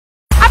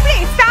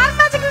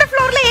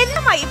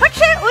എല്ലാമായി.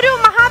 പക്ഷെ ഒരു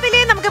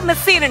മഹാബലിയെ നമുക്ക്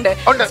മിസ് ചെയ്യുന്നുണ്ട്.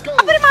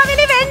 അപ്പൊ ഒരു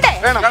മഹാബലി വേണ്ടേ?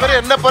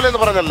 എന്നെ പോലെ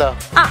പറഞ്ഞല്ലോ.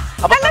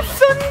 നല്ല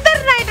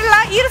സുന്ദരനായിട്ടുള്ള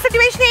ഈ ഒരു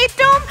സിറ്റുവേഷൻ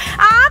ഏറ്റവും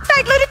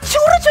ആപ്റ്റായിട്ടുള്ള ഒരു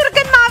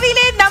ചുറുചുറുക്കൻ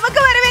മാവേലിയെ നമുക്ക്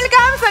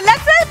വരവേൽക്കാം. So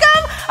let's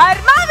welcome our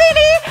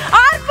Maveli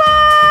ആർബോയ്.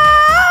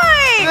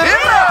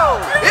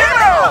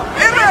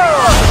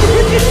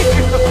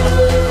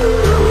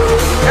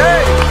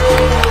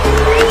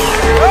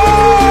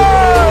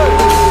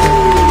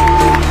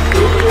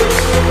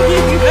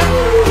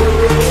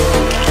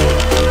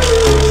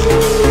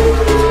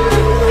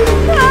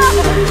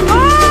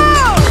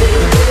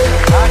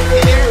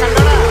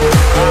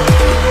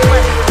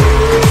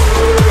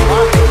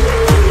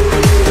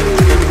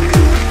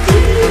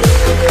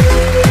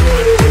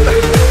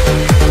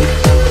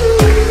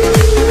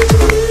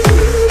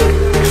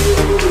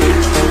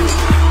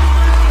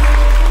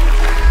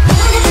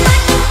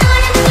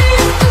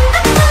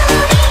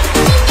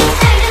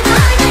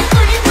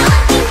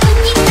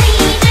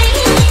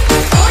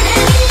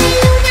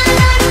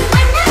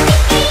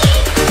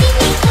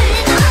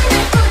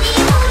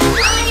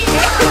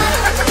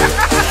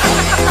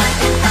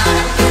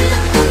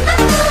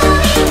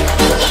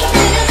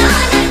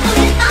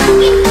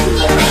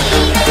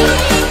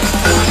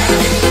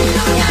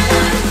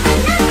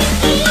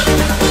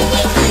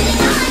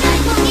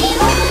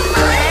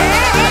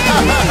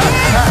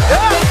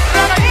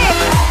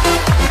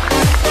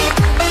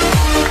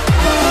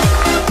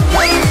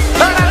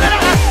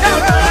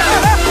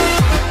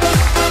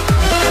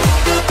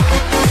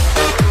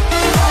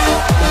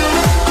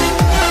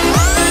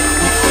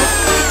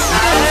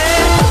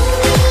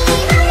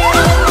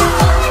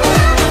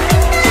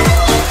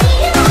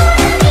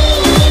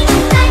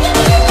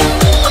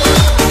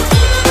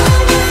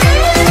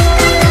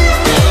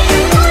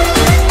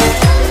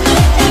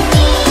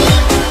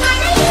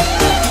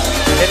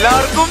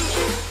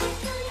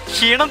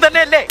 ക്ഷീണം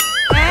തന്നെയല്ലേ?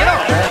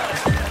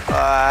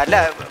 അല്ല,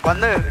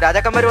 വന്ന്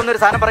രാജാക്കന്മാർ വന്നൊരു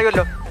സാധനം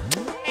പറയുമല്ലോ,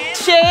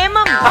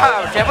 ക്ഷേമം.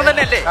 ക്ഷേമം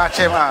തന്നെയല്ലേ?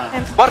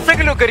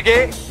 വർഷങ്ങളിലൊക്കെ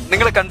ഒരിക്കൽ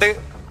നിങ്ങളെ കണ്ട്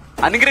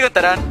അനുഗ്രഹം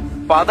തരാൻ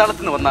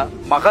പാതാളത്തിൽ നിന്ന് വന്ന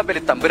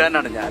മഹാബലി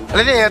തമ്പുരാനാണ് ഞാൻ.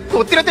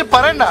 ഒത്തിരി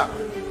പറയണ്ട,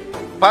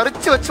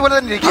 പറിച്ചു വെച്ച പോലെ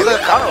തന്നെ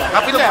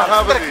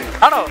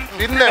ആണോ?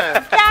 പിന്നെ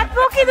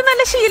ഇത്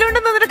നല്ല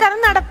ശീലമുണ്ടെന്ന്.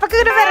 കാരണം നടപ്പൊക്കെ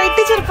ഒരു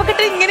വെറൈറ്റി ചെരുപ്പൊക്കെ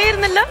ഇട്ട്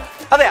ഇങ്ങനെയായിരുന്നല്ലോ.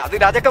 അതെ, അത്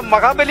രാജാക്ക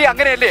മഹാബലി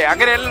അങ്ങനെയല്ലേ,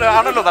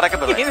 അങ്ങനെയാണല്ലോ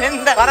നടക്കുന്നത്.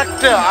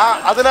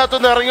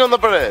 അതിനകത്തൊന്ന് ഇറങ്ങി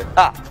വന്നപ്പോഴേ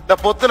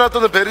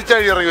പൊത്തിനകത്തൊന്ന്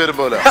പെരിച്ചാഴി ഇറങ്ങി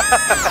വരുമ്പോലെ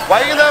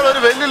വൈകുന്നേരം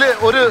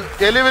ഒരു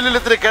എലിവെല്ലിൽ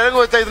ഇത്തിരി കിഴങ്ങ്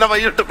വെച്ചാൽ ഇതിനെ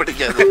വൈകിട്ട്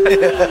പിടിക്കാൻ.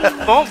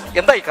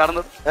 എന്തായി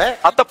കാണുന്നത്?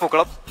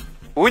 അത്തപ്പൂക്കളം,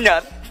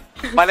 ഊഞ്ഞാൽ,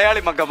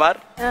 മലയാളി മംഗമാർ,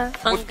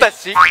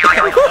 മുത്തശ്ശി,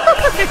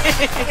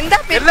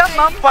 എല്ലാം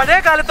നാം പഴയ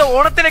കാലത്തെ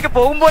ഓണത്തിലേക്ക്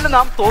പോകുമ്പോൾ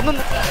നാം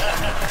തോന്നുന്നു.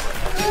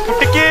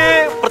 കുട്ടിക്ക്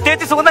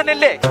പ്രത്യേകിച്ച് സുഖം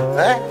തന്നെയല്ലേ?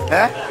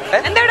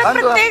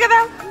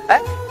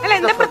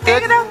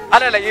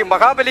 അല്ലല്ല, ഈ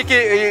മഹാബലിക്ക്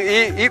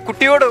ഈ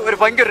കുട്ടിയോട് ഒരു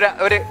ഭയങ്കര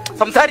ഒരു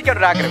സംസാരിക്കാൻ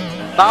ഒരു ആഗ്രഹം.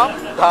 നാം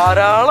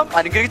ധാരാളം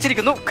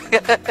അനുഗ്രഹിച്ചിരിക്കുന്നു.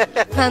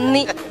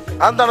 നന്ദി.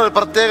 എന്താണ് ഒരു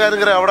പ്രത്യേക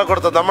അനുഗ്രഹം അവിടെ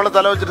കൊടുത്തത്? നമ്മള്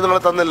തല വെച്ചിട്ട്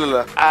നമ്മളെ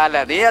തന്നില്ലല്ലോ. അല്ല,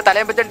 നീ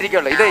തലയും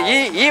വെച്ചോണ്ടിരിക്കുള്ളൂ. ഇത്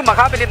ഈ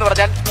മഹാബലി എന്ന്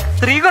പറഞ്ഞാൽ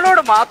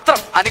സ്ത്രീകളോട് മാത്രം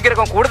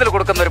അനുഗ്രഹം കൂടുതൽ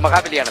കൊടുക്കുന്ന ഒരു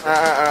മഹാബലിയാണ്.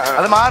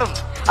 അത് മാറും.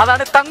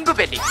 അതാണ്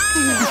തങ്കുബലി.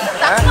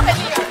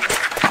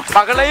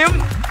 മകളെയും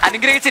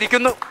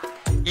അനുഗ്രഹിച്ചിരിക്കുന്നു.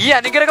 ഈ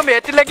അനുഗ്രഹം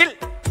ഏറ്റില്ലെങ്കിൽ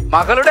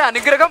മകളുടെ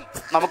അനുഗ്രഹം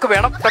നമുക്ക്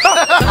വേണം കേട്ടോ.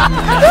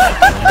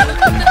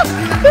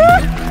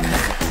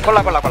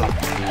 കൊള്ളാം കൊള്ളാം കൊള്ളാം.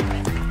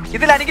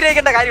 ഇതിൽ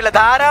അനുഗ്രഹിക്കേണ്ട കാര്യമില്ല,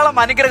 ധാരാളം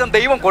അനുഗ്രഹം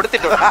ദൈവം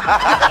കൊടുത്തിട്ടുണ്ട്.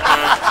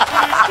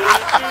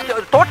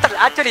 ടോട്ടൽ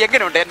ആക്ച്വലി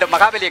എങ്ങനെയുണ്ട് എന്റെ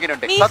മഹാബലി?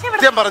 എങ്ങനെയുണ്ട്?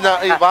 സത്യം പറഞ്ഞ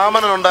ഈ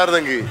വാമനൻ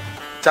ഉണ്ടായിരുന്നെങ്കിൽ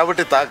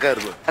ചവിട്ടി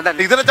താക്കായിരുന്നു.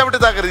 ഇതിനെ ചവിട്ടി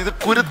താക്കരുത്, ഇത്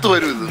കുരുത്ത്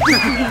വരും. ഇത്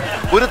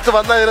കുരുത്ത്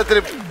വന്ന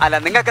ഇനത്തിന് അല്ല,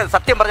 നിങ്ങൾക്ക്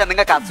സത്യം പറഞ്ഞാൽ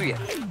നിങ്ങൾക്ക് അസൂയ.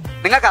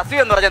 നിങ്ങൾക്ക് അസൂയ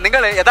എന്ന് പറഞ്ഞാൽ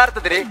നിങ്ങൾ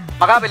യഥാർത്ഥത്തിൽ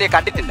മഹാബലിയെ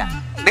കണ്ടിട്ടില്ല.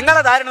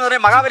 നിങ്ങളെ ധാരണ എന്ന്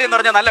പറഞ്ഞാൽ മഹാബലി എന്ന്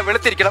പറഞ്ഞാൽ നല്ല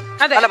വെളുത്തിരിക്കണം,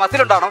 നല്ല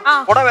മസിലുണ്ടാവണം,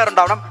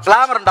 ഉടവേറുണ്ടാവണം,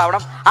 ഗ്ലാമർ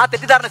ഉണ്ടാവണം. ആ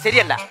തെറ്റിദ്ധാരണ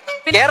ശരിയല്ല.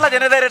 കേരള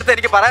ജനതയുടെ അടുത്ത്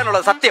എനിക്ക്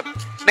പറയാനുള്ളത് സത്യം,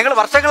 നിങ്ങൾ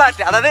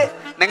വർഷങ്ങളായിട്ട്, അതായത്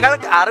നിങ്ങൾ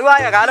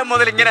അറിവായ കാലം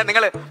മുതൽ ഇങ്ങനെ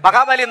നിങ്ങൾ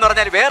മഹാബലി എന്ന്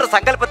പറഞ്ഞാൽ വേറെ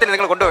സങ്കല്പത്തിൽ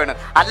നിങ്ങൾ കൊണ്ടുപോകണം.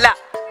 അല്ല,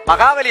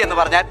 മഹാബലി എന്ന്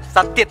പറഞ്ഞാൽ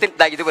സത്യത്തിൽ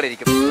ഇതുപോലെ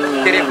ഇരിക്കും.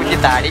 ചെറിയ കുഞ്ഞി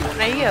താടി,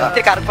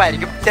 ഇത്തിരി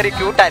കറുപ്പായിരിക്കും, ചെറിയ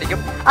ക്യൂട്ടായിരിക്കും,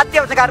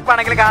 അത്യാവശ്യം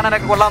കറുപ്പാണെങ്കിൽ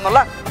കാണാനൊക്കെ കൊള്ളാന്നുള്ള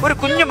ഒരു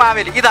കുഞ്ഞു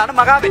മാവേലി. ഇതാണ്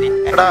മഹാബലി.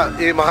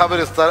 ഈ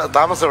മഹാബലി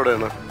താമസം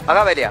എവിടെയാണ്?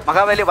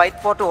 മഹാബലി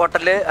വൈറ്റ് ഫോർട്ട്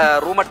ഹോട്ടലില്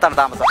റൂം എടുത്താണ്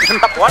താമസം.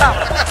 പോടാ.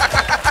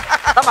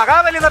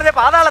 മഹാബലി എന്ന് പറഞ്ഞ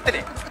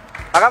പാതാളത്തിന്.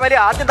 മഹാബലി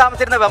ആദ്യം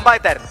താമസിച്ചിരുന്ന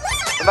വെമ്പായത്തായിരുന്നു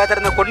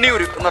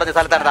കൊണ്ണിയൂർ എന്ന് പറഞ്ഞ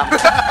സ്ഥലത്താണ്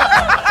താമസം.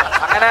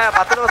 അങ്ങനെ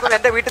 10 ദിവസം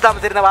എന്റെ വീട്ടിൽ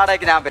താമസിച്ചിരുന്ന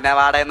വാടകയ്ക്ക് ഞാൻ പിന്നെ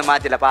വാടകയൊന്നും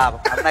മാറ്റില്ല. പാപം,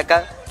 അതിനൊക്കെ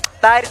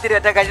താരിത്തിരി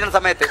ഒറ്റ കഴിയുന്ന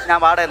സമയത്ത് ഞാൻ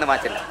വാടകയൊന്നും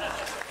മാറ്റില്ല.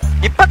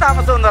 ഇപ്പൊ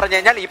താമസം എന്ന് പറഞ്ഞു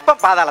കഴിഞ്ഞാൽ ഇപ്പം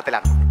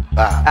പാതാളത്തിലാണ്.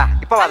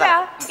 ഇപ്പൊ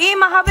ഈ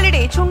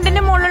മഹാബലിയുടെ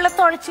ചുണ്ടിന്റെ മുകളിലുള്ള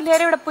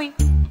തുഴച്ചിലേറി ഇവിടെ പോയി.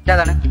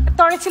 ഏതാണ്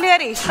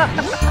തുഴച്ചിലേറി?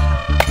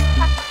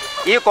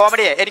 ഈ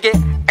കോമഡിയെ എനിക്ക്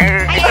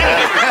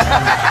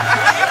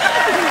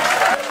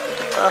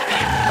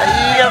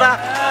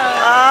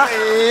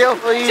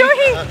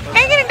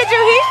എങ്ങനെയുണ്ട്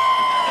ജൂഹി?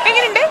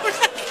 എങ്ങനെയുണ്ട്?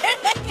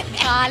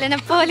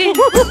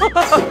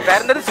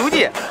 പേരെന്തൊരു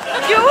സൂചിയാ?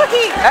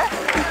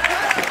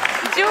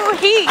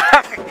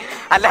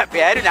 അല്ല,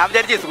 പേര് ഞാൻ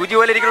വിചാരിച്ചു സൂചി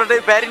പോലെ ഇരിക്കുന്നുണ്ട്.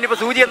 പേരിന്റെ ഇപ്പൊ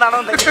സൂചി എന്നാണോ?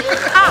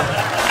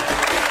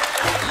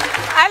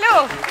 ഹലോ,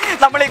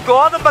 നമ്മൾ ഈ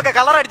ഗോതമ്പൊക്കെ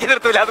കളർ അടിച്ചു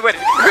നിർത്തൂല അതുപോലെ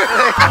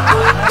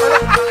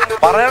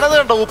പറയണത്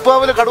കേട്ടോ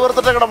ഉപ്പാവില്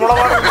കടുവറുത്തിട്ട്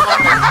മുളവാണ്.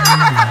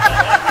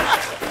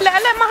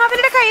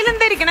 മഹാബലിയുടെ കയ്യിൽ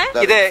എന്തായിരിക്കണേ?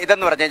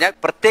 ഇതെന്ന് പറഞ്ഞു കഴിഞ്ഞാൽ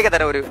പ്രത്യേക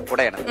തരം ഒരു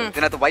കുടയാണ്.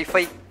 ഇതിനകത്ത്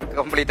വൈഫൈ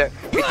കംപ്ലീറ്റ്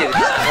ഫിറ്റ്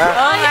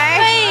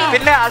ചെയ്തിട്ടുണ്ട്.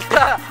 പിന്നെ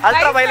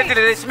അൾട്രാ വയലറ്റ്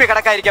രശ്മി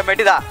കടക്കാതിരിക്കാൻ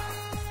വേണ്ടി ഇതാ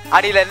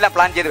അടിയിലെല്ലാം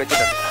പ്ലാൻ ചെയ്ത്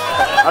വെച്ചിട്ടുണ്ട്.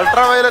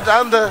 അൾട്രാ വയലറ്റ്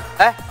എന്ത്?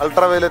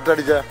 അൾട്രാ വയലറ്റ്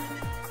അടിച്ച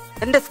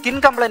എന്റെ സ്കിൻ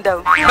കംപ്ലൈന്റ്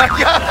ആവും.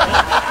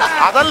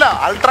 അതല്ല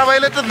അൾട്രാ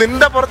വയലറ്റ്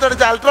നിന്റെ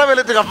പുറത്തടിച്ച അൾട്രാ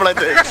വയലറ്റ്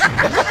കംപ്ലൈന്റ്.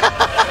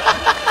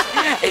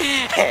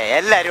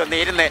 എല്ലാരും ഒന്ന്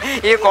ഇരുന്ന്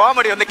ഈ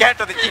കോമഡി ഒന്ന്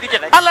കേട്ടത്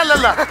ചിരിക്കണേ.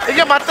 അല്ലല്ല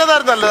എനിക്ക്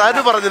മറ്റേതായിരുന്നല്ലോ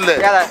ആരും പറഞ്ഞില്ലേ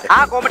ആ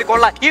കോമഡി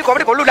കൊള്ളാം, ഈ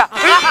കോമഡി കൊള്ളൂല.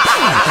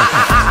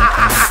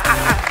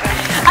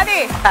 അതെ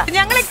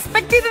ഞങ്ങൾ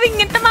എക്സ്പെക്ട് ചെയ്തത്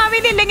ഇങ്ങനത്തെ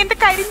മാവേലി അല്ല, ഇങ്ങനത്തെ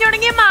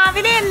കരിഞ്ഞുണങ്ങിയ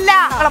മാവേലി അല്ല.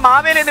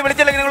 മാവേലി എന്ന്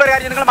വിളിച്ചില്ലെങ്കിൽ നിങ്ങൾ ഒരു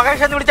കാര്യം നിങ്ങൾ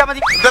മഹേഷ് എന്ന് വിളിച്ചാൽ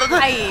മതി.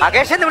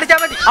 മഹേഷ് എന്ന് വിളിച്ചാൽ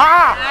മതി.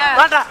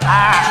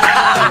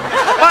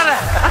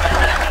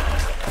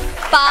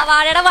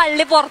 പാവാടയുടെ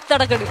വള്ളി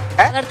പുറത്തിടക്കിടും,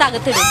 അതെടുത്ത്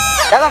അകത്തിടും.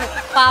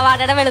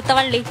 പാവാടയുടെ വെളുത്ത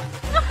വള്ളി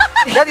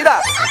ഇതാ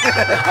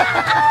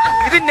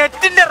ഇത്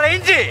നെറ്റിന്റെ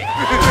റേഞ്ച്.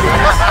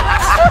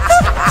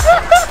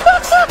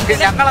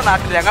 ഞങ്ങളെ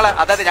നാട്ടിൽ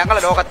അതായത്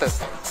ഞങ്ങളെ ലോകത്ത്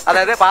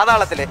അതായത്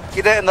പാതാളത്തില്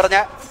ഇത് എന്ന് പറഞ്ഞ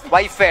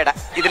വൈഫൈയുടെ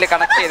ഇതില്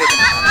കണക്ട്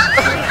ചെയ്തിട്ടുണ്ട്.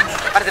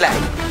 മനസ്സിലായി?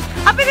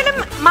 അപ്പൊ ഇതിലും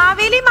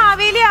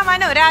മാവേലി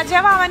ആവാനോ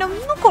രാജാവാവാനോ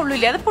ഒന്നും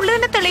കൊള്ളൂല. അത് പുള്ളി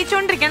തന്നെ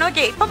തെളിയിച്ചുകൊണ്ടിരിക്കണം.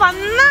 ഓക്കെ, ഇപ്പൊ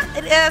വന്ന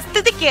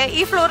സ്ഥിതിക്ക്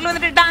ഈ ഫ്ലോറിൽ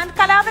വന്നിട്ട് ഡാൻസ്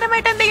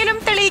കലാപരമായിട്ട് എന്തെങ്കിലും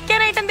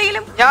തെളിയിക്കാനായിട്ട്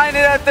എന്തെങ്കിലും ഞാൻ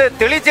ഇതിനകത്ത്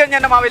തെളിയിച്ചു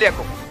കഴിഞ്ഞാൽ എന്നെ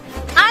മാവേലിയാക്കും.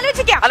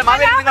 ആലോചിക്കാം.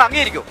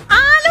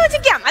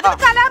 അത്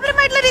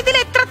കലാപരമായിട്ടുള്ള രീതിയിൽ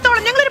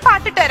എത്രത്തോളം ഞങ്ങളൊരു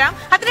പാട്ടിട്ട് തരാം,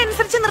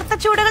 അതിനനുസരിച്ച്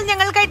നൃത്തച്ചുവടുകൾ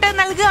ഞങ്ങൾക്കായിട്ട്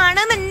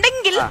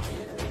നൽകുകയാണെന്നുണ്ടെങ്കിൽ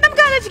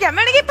നമുക്ക് ആലോചിക്കാം.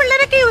 വേണമെങ്കിൽ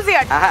പിള്ളേരൊക്കെ യൂസ്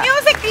ചെയ്യാം.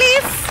 Music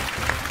please.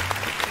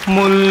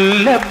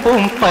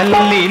 മുല്ലപ്പൂം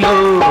പല്ലിലോ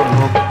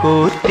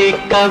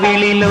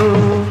മുക്കൂത്തിക്കവിളിലോ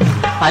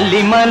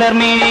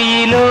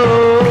അല്ലിമലർമിഴിയിലോ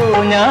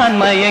ഞാൻ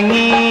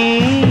മയങ്ങി.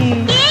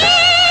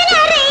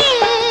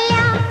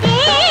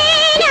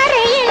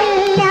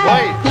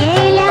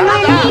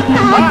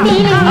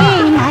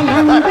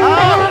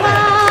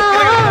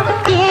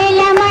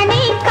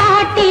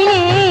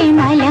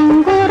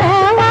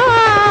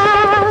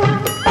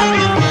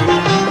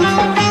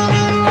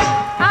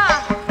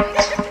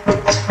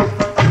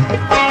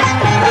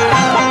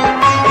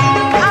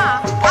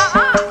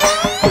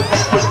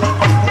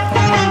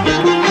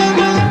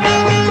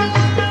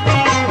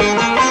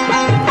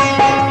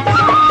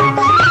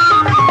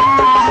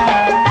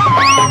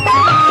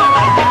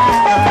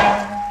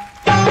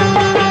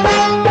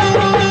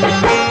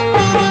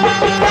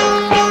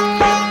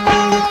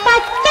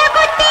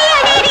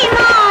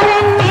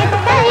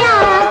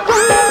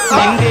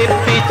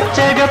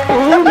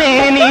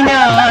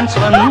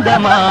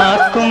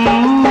 സ്വന്തമാക്കും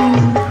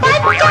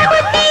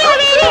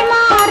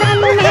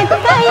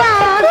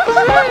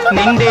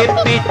നിന്റെ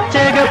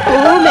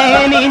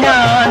പിച്ചകപ്പൂമേനി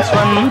ഞാൻ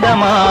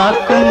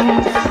സ്വന്തമാക്കും.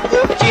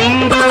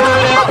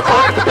 ചിന്തൂര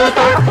തൊട്ട്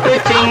തൊട്ട്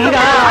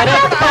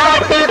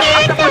ചിങ്കാരപ്പാട്ട്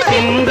കേട്ടു,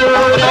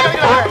 സിന്ദൂര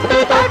തൊട്ട്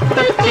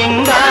തൊട്ട്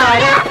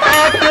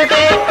ചിങ്കാരപ്പാട്ട്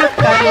കേട്ടു,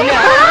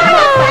 കല്യാണ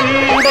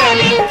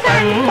പന്തലിൽ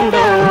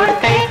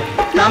കണ്ടോട്ടെ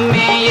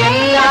നമ്മെ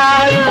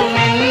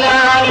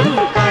എല്ലാരും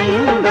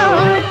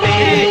കണ്ടോട്ടെ.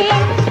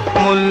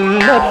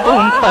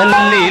 മുല്ലപ്പൂം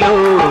പല്ലിലോ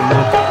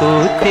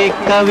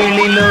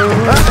മുക്കൂത്തിക്കവിളിലോ.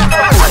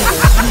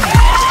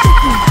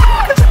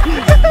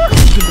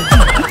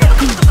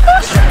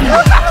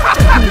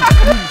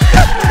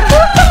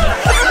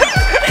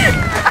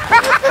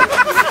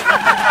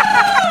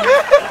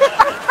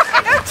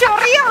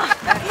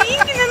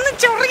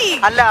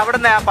 അല്ല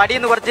അവിടുന്ന് ആ പടിയിൽ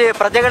നിന്ന് കുറച്ച്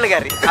പ്രജകൾ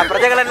കയറി. ആ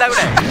പ്രജകളെല്ലാം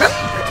ഇവിടെ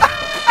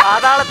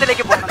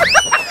പാതാളത്തിലേക്ക് പോകണം.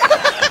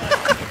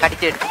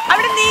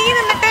 അവിടെ നീങ്ങി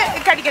നിന്നിട്ട്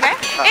കടിക്കണേ.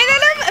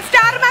 ഏതായാലും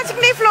സ്റ്റാർ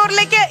മാജിക്കിന്റെ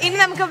ഫ്ലോറിലേക്ക് ഇനി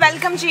നമുക്ക്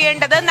വെൽക്കം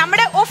ചെയ്യേണ്ടത്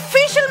നമ്മുടെ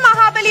ഒഫീഷ്യൽ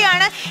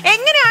മഹാബലിയാണ്.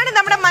 എങ്ങനെയാണ്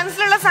നമ്മുടെ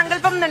മനസ്സിലുള്ള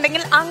സങ്കല്പം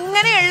എന്നുണ്ടെങ്കിൽ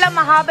അങ്ങനെയുള്ള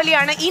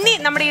മഹാബലിയാണ് ഇനി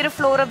നമ്മുടെ ഈ ഒരു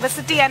ഫ്ലോർ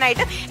വിസിറ്റ്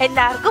ചെയ്യാനായിട്ട്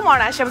എല്ലാവർക്കും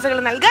ഓണാശംസകൾ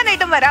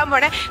നൽകാനായിട്ടും വരാൻ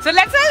പോണേ. So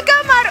let's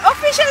welcome our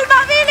official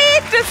Maveli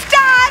to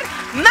Star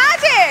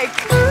Magic.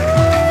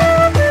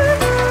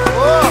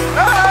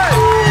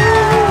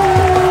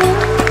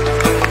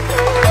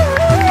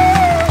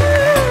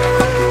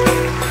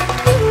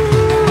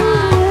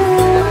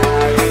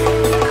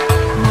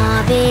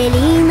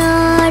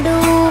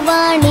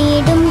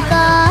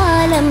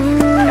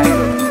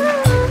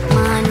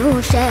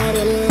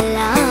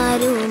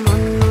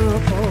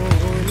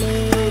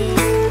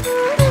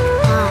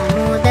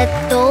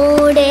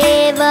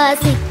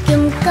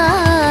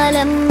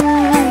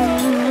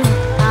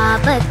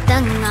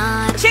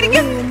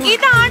 ശരിക്കും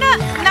ഇതാണ്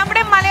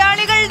നമ്മുടെ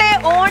മലയാളികളുടെ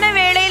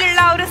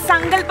ഓണവേളയിലുള്ള ഒരു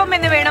സങ്കല്പം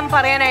എന്ന് വേണം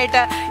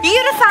പറയാനായിട്ട്. ഈ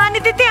ഒരു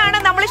സാന്നിധ്യത്തെയാണ്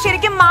നമ്മൾ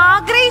ശരിക്കും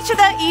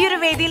ആഗ്രഹിച്ചത്. ഈ ഒരു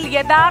വേദിയിൽ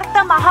യഥാർത്ഥ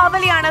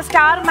മഹാബലിയാണ്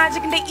സ്റ്റാർ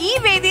മാജിക്കിന്റെ ഈ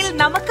വേദിയിൽ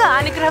നമുക്ക്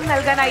അനുഗ്രഹം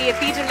നൽകാനായി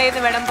എത്തിയിട്ടുള്ളത്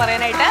എന്ന് വേണം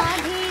പറയാനായിട്ട്.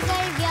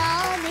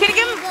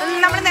 ശരിക്കും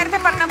നമ്മൾ നേരത്തെ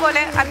പറഞ്ഞ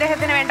പോലെ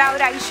അദ്ദേഹത്തിന് വേണ്ട ആ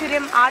ഒരു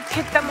ഐശ്വര്യം,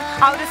 ആഠ്യത്വം,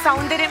 ആ ഒരു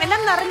സൗന്ദര്യം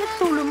എല്ലാം നിറഞ്ഞു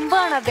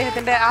തുളുമ്പാണ്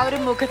അദ്ദേഹത്തിന്റെ ആ ഒരു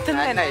മുഖത്ത്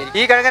തന്നെ.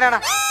 ഈ കിഴങ്ങനാണ്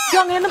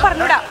അങ്ങനെയൊന്നും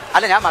പറഞ്ഞൂടാ.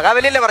 അല്ല ഞാൻ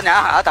മഹാബലിയല്ലേ പറഞ്ഞ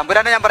ആ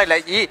തമ്പുരാനെ ഞാൻ പറയില്ല.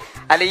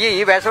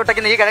 ഈ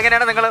വേഷമിട്ടയ്ക്കുന്ന ഈ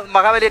കിഴങ്ങനെയാണ് നിങ്ങൾ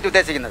മഹാബലിയായിട്ട്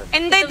ഉദ്ദേശിക്കുന്നത്.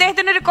 എന്താ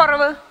ഇദ്ദേഹത്തിന്റെ ഒരു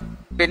കുറവ്?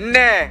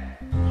 പിന്നെ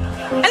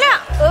അല്ല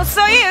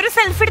സോയെ ഒരു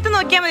സെൽഫി എടുത്ത്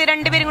നോക്കിയാൽ മതി,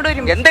 രണ്ടുപേരും കൂടെ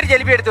വരും. എന്തൊരു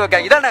സെൽഫി എടുത്ത്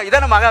വെക്കാം.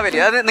 ഇതാണ് മഹാബലി.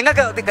 അത്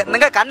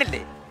നിങ്ങൾക്ക്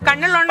കണ്ണില്ലേ?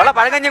 കണ്ണുള്ളോണ്ട്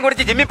പഴകഞ്ഞും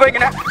കുടിച്ച് ജിമ്മിൽ പോയി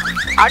ഇങ്ങനെ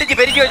അടിച്ച്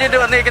പെരുക്കി വെച്ചിട്ട്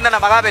വന്നിരിക്കുന്ന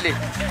മഹാബലി.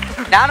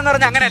 ഞാനെന്ന്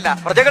പറഞ്ഞാൽ അങ്ങനെയല്ല.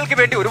 പ്രജകൾക്ക്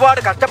വേണ്ടി ഒരുപാട്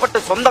കഷ്ടപ്പെട്ട്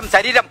സ്വന്തം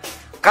ശരീരം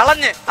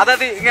കളഞ്ഞ്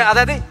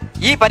അതായത്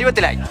ഈ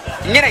പരുവത്തിലായി.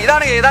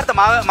 ഇതാണ് യഥാർത്ഥ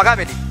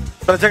മഹാബലി.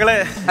 പ്രജകളെ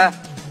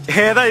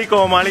ഏതാ ഈ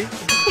കോമാളി?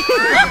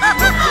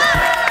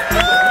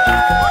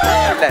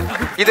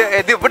 ഇത്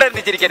ഇവിടെ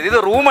ഇരുന്ന് ചിരിക്കരുത്. ഇത്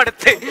റൂം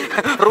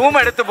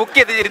എടുത്ത് ബുക്ക്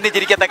ചെയ്ത് ഇരുന്ന്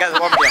ചിരിക്കത്തക്ക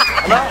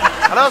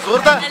ഹലോ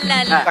സുഹൃത്തെ,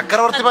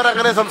 ചക്രവർത്തിമാർ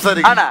അങ്ങനെ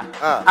സംസാരിക്കും.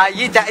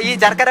 ഈ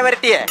ശർക്കര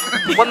വരട്ടിയെ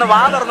ഒന്ന്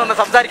വാ തുറന്നൊന്ന്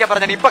സംസാരിക്കാൻ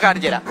പറഞ്ഞാൽ ഇപ്പൊ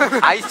കാണിച്ചു തരാം.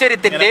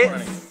 ഐശ്വര്യത്തിന്റെ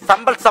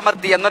സമ്പൽ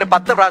സമൃദ്ധി എന്നൊരു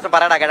 10 പ്രാവശ്യം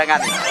പറയടാ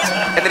കിഴങ്ങാൻ,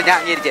 എന്നിട്ട് ഞാൻ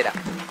അംഗീകരിച്ചു തരാം.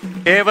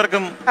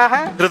 ഏവർക്കും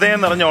ഹൃദയം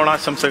നിറഞ്ഞ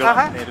ഓണാശംസകൾ.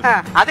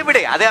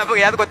 അതിവിടെ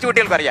അത്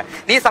കൊച്ചുകുട്ടികൾക്ക് അറിയാം.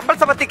 നീ സമ്പൽ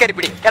സമൃദ്ധി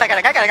കരിപ്പിടി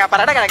കിഴങ്ങ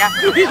പറയടാ കിഴങ്ങ.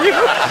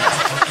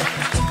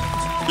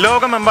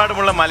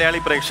 ലോകമെമ്പാടുമുള്ള മലയാളി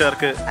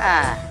പ്രേക്ഷകർക്ക്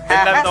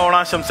എല്ലാവിധ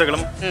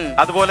ഓണാശംസകളും,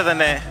 അതുപോലെ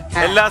തന്നെ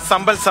എല്ലാ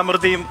സമ്പൽ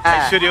സമൃദ്ധിയും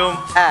ഐശ്വര്യവും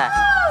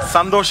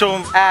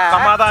സന്തോഷവും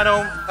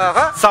സമാധാനവും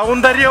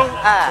സൗന്ദര്യവും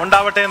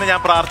ഉണ്ടാവട്ടെ എന്ന് ഞാൻ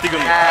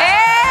പ്രാർത്ഥിക്കുന്നു.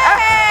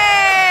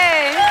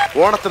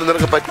 ഓണത്തിന്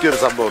നിനക്ക് പറ്റിയൊരു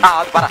സംഭവം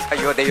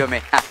അയ്യോ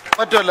ദൈവമേ,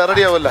 പറ്റുമല്ല?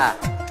 റെഡി ആവല്ല?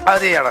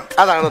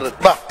 അതാണ്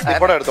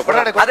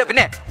അത്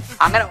പിന്നെ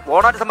അങ്ങനെ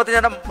ഓണത്തെ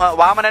സംബന്ധിച്ച്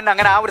വാമനൻ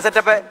അങ്ങനെ ആ ഒരു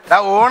സെറ്റപ്പ്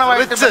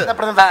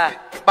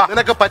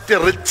നിനക്ക് പറ്റിയ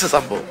റിച്ച്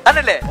സംഭവം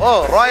അതല്ലേ? ഓ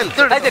റോയൽ.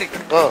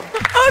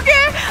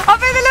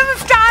 അപ്പൊ ഇതിലും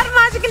സ്റ്റാർ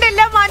മാജിക്കിന്റെ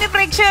എല്ലാ മാന്യ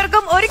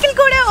പ്രേക്ഷകർക്കും ഒരിക്കൽ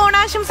കൂടെ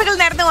ഓണാശംസകൾ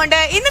നേർന്നുകൊണ്ട്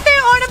ഇന്നത്തെ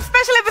ഓണം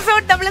സ്പെഷ്യൽ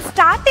എപ്പിസോഡ് നമ്മൾ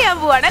സ്റ്റാർട്ട് ചെയ്യാൻ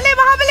പോവാണ് അല്ലേ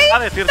മഹാബലി?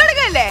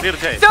 തുടങ്ങല്ലേ?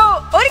 സോ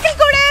ഒരിക്കൽ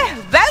കൂടെ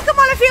welcome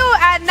all of you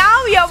and now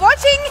you are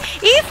watching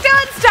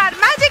eastern star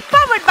magic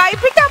powered by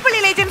Pittappilly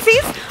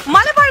agencies,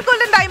 Malabar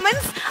golden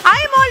diamonds,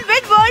 ഐമോൾ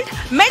wed world,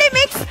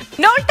 Medimix,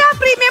 നോൾട്ട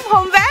premium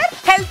homeware,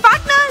 health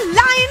partner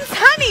lions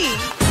honey.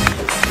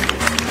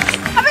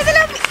 അപ്പൊ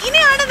ഇതിലും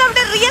ഇനിയാണ്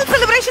നമ്മുടെ റിയൽ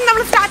സെലിബ്രേഷൻ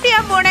നമ്മൾ സ്റ്റാർട്ട്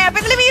ചെയ്യാൻ പോണേ. അപ്പൊ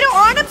ഇതിലും ഈ ഒരു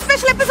ഓണം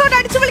സ്പെഷ്യൽ എപ്പിസോഡ്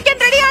അടിച്ചു വിളിക്കാൻ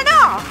റെഡിയാണോ?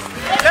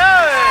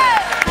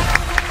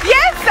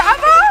 യെസ്.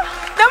 അപ്പൊ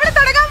നമ്മൾ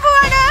തുടങ്ങാൻ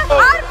പോവാണ്.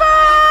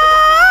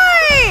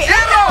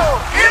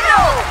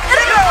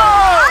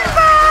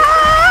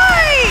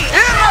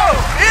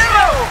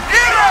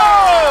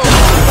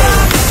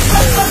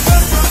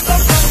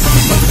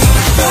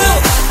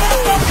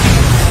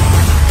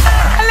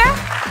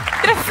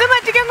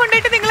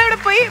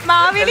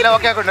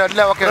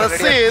 ഡ്രസ്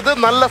ചെയ്ത്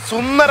നല്ല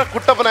സുന്ദര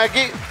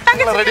കുട്ടപ്പനാക്കി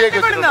റെഡിയാക്കി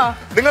വെച്ചിട്ടുണ്ട്.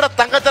 നിങ്ങളുടെ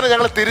തങ്കച്ചനെ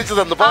ഞങ്ങൾ തിരിച്ചു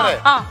തന്നു പോരെ?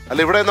 അല്ല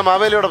ഇവിടെ നിന്ന്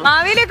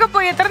മാവേലിയൊക്കെ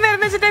പോയി എത്ര നേരം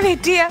വെച്ചിട്ട്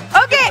വെയിറ്റ് ചെയ്യാം.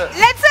 ഓക്കേ,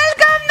 ലെറ്റ്സ്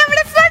വെൽക്കം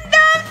നമ്മുടെ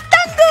സ്വന്തം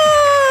തങ്കു.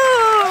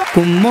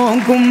 കുമ്മോ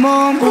കുമ്മോ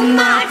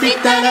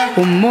കുമ്മാട്ടിത്തല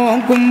കുമ്മോ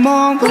കുമ്മോ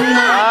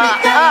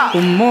കുമ്മാട്ടിത്തല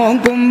കുമ്മോ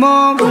കുമ്മോ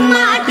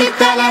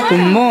കുമ്മാട്ടിത്തല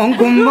കുമ്മോ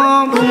കുമ്മോ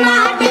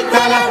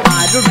കുമ്മാട്ടിത്തല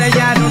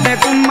ആരുടെ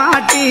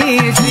കുമ്മാട്ടി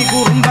ശ്രീ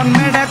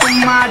കുറുമ്പമ്മയുടെ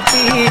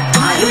കുമ്മാട്ടി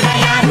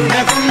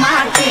ആരുടെ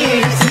കുമ്മാട്ടി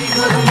ശ്രീ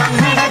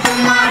കുറുമ്പമ്മയുടെ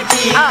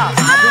കുമ്മാട്ടി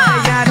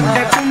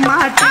ആരുടെ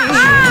കുമ്മാട്ടി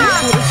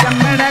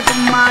കുറുശമ്മയുടെ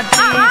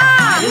കുമ്മാട്ടി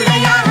ആരുടെ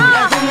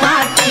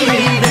കുമ്മാട്ടി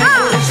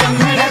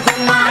കുറുശമ്മയുടെ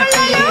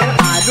കുമ്മാട്ടി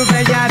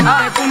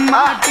ആരുടെ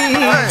കുമ്മാട്ടി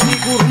ശ്രീ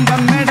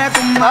കുറുമ്പമ്മയുടെ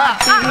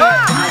കുമ്മാട്ടി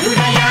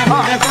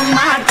ആരുടെ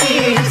കുമ്മാട്ടി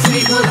ശ്രീ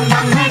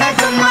കുറുമ്പമ്മയുടെ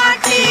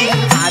കുമ്മാട്ടി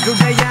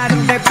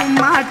ആരുടെ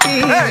കുമ്മാട്ടി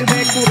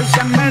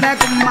കുറുശമ്മയുടെ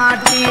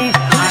കുമ്മാട്ടി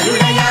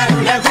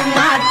ആരുടെ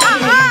കുമ്മാട്ടി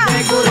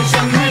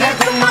കുറുശമ്മയുടെ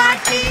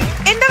കുമ്മാട്ടി.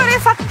 എന്താ പറയാ,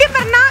 സത്യം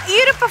പറഞ്ഞാൽ ഈ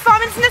ഒരു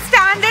പെർഫോമൻസിന്റെ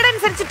സ്റ്റാൻഡേർഡ്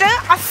അനുസരിച്ചിട്ട്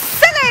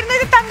അസലായിരുന്നു.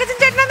 ഇത് തങ്കച്ചൻ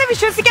ചേട്ടനെന്ന്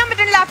വിശ്വസിക്കാൻ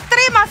പറ്റില്ല,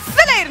 അത്രയും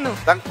അസലായിരുന്നു.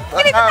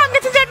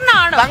 തങ്കച്ചൻ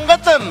ചേട്ടനാണോ?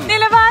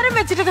 നിലവാരം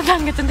വെച്ചിട്ട്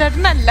തങ്കച്ചൻ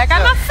ചേട്ടനല്ല,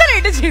 കാരണം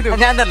അസലായിട്ട് ചെയ്തു.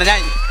 ഞാൻ തന്നെ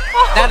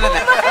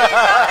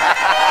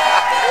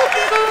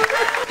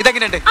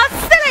ഇതെങ്ങനെയുണ്ട്?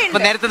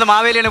 നേരത്തെ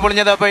മാവേലിയാണ്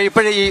പൊളിഞ്ഞത്, അപ്പൊ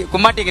ഇപ്പോഴും ഈ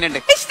കുമ്മാട്ടി എങ്ങനെയുണ്ട്?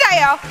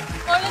 ഇഷ്ടായോ?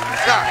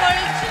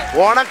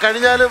 ഓണം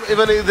കഴിഞ്ഞാലും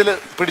ഇവൻ ഇതില്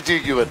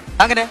പിടിച്ചിരിക്കുവൻ.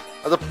 അങ്ങനെ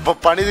അത്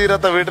പണി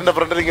തീരാത്ത വീടിന്റെ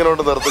ഫ്രണ്ടിൽ ഇങ്ങനെ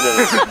കൊണ്ട് നിർത്തും.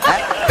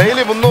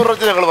 ഡെയിലി 300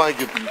 രൂപ ഞങ്ങൾ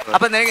വാങ്ങിക്കും.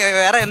 അപ്പൊ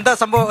വേറെ എന്താ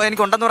സംഭവം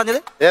എനിക്ക് ഉണ്ടെന്ന് പറഞ്ഞത്?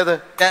 ഏത്?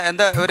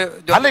 എന്താ ഒരു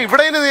അല്ല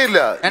ഇവിടെ നീ ഇല്ല,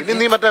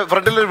 നീ മറ്റേ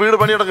ഫ്രണ്ടിൽ ഒരു വീട്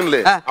പണി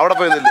നടക്കുന്നില്ലേ, അവിടെ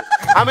പോയി നില്ലേ.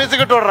 ആ മ്യൂസിക്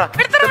കിട്ടുവാ.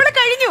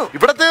 കഴിഞ്ഞു,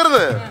 ഇവിടെ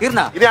തീർന്ന്.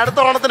 ഇനി അടുത്ത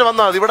ഓണത്തിന്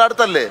വന്നാ മതി, ഇവിടെ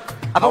അടുത്തല്ലേ.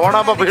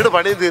 ഓണാകുമ്പോ വീട്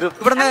പണിയും തീരും.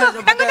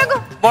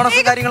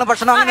 ബോണസ് കാര്യങ്ങളും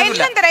ഭക്ഷണം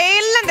എല്ലാം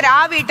തരാം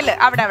ആ വീട്ടില്.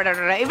 അവിടെ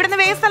ഇവിടുന്ന്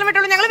വേഗം സ്ഥലം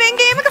വിട്ടുള്ളൂ. ഞങ്ങൾ വേഗം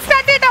ഗെയിം ഒക്കെ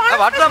സ്റ്റാർട്ട് ചെയ്യട്ടോ.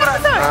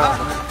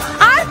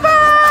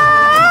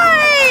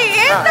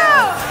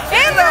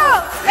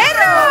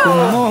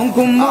 കുമ്മോ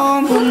കുമ്മോ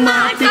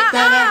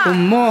കുമ്മാട്ടിത്തല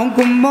കുമ്മോ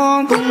കുമ്മോ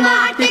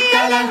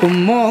കുമ്മാട്ടിത്തല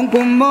കുമ്മോ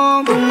കുമ്മോ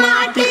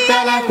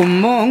കുമ്മാട്ടിത്തല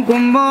കുമ്മോ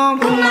കുമ്മോ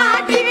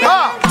കുമ്മാട്ടിത്തല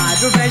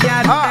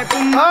ആരുടെ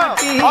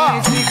കുമ്മാട്ടി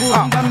ശ്രീ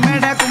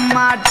കുറുമ്പമ്മയുടെ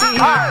കുമ്മാട്ടി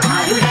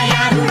ആരുടെ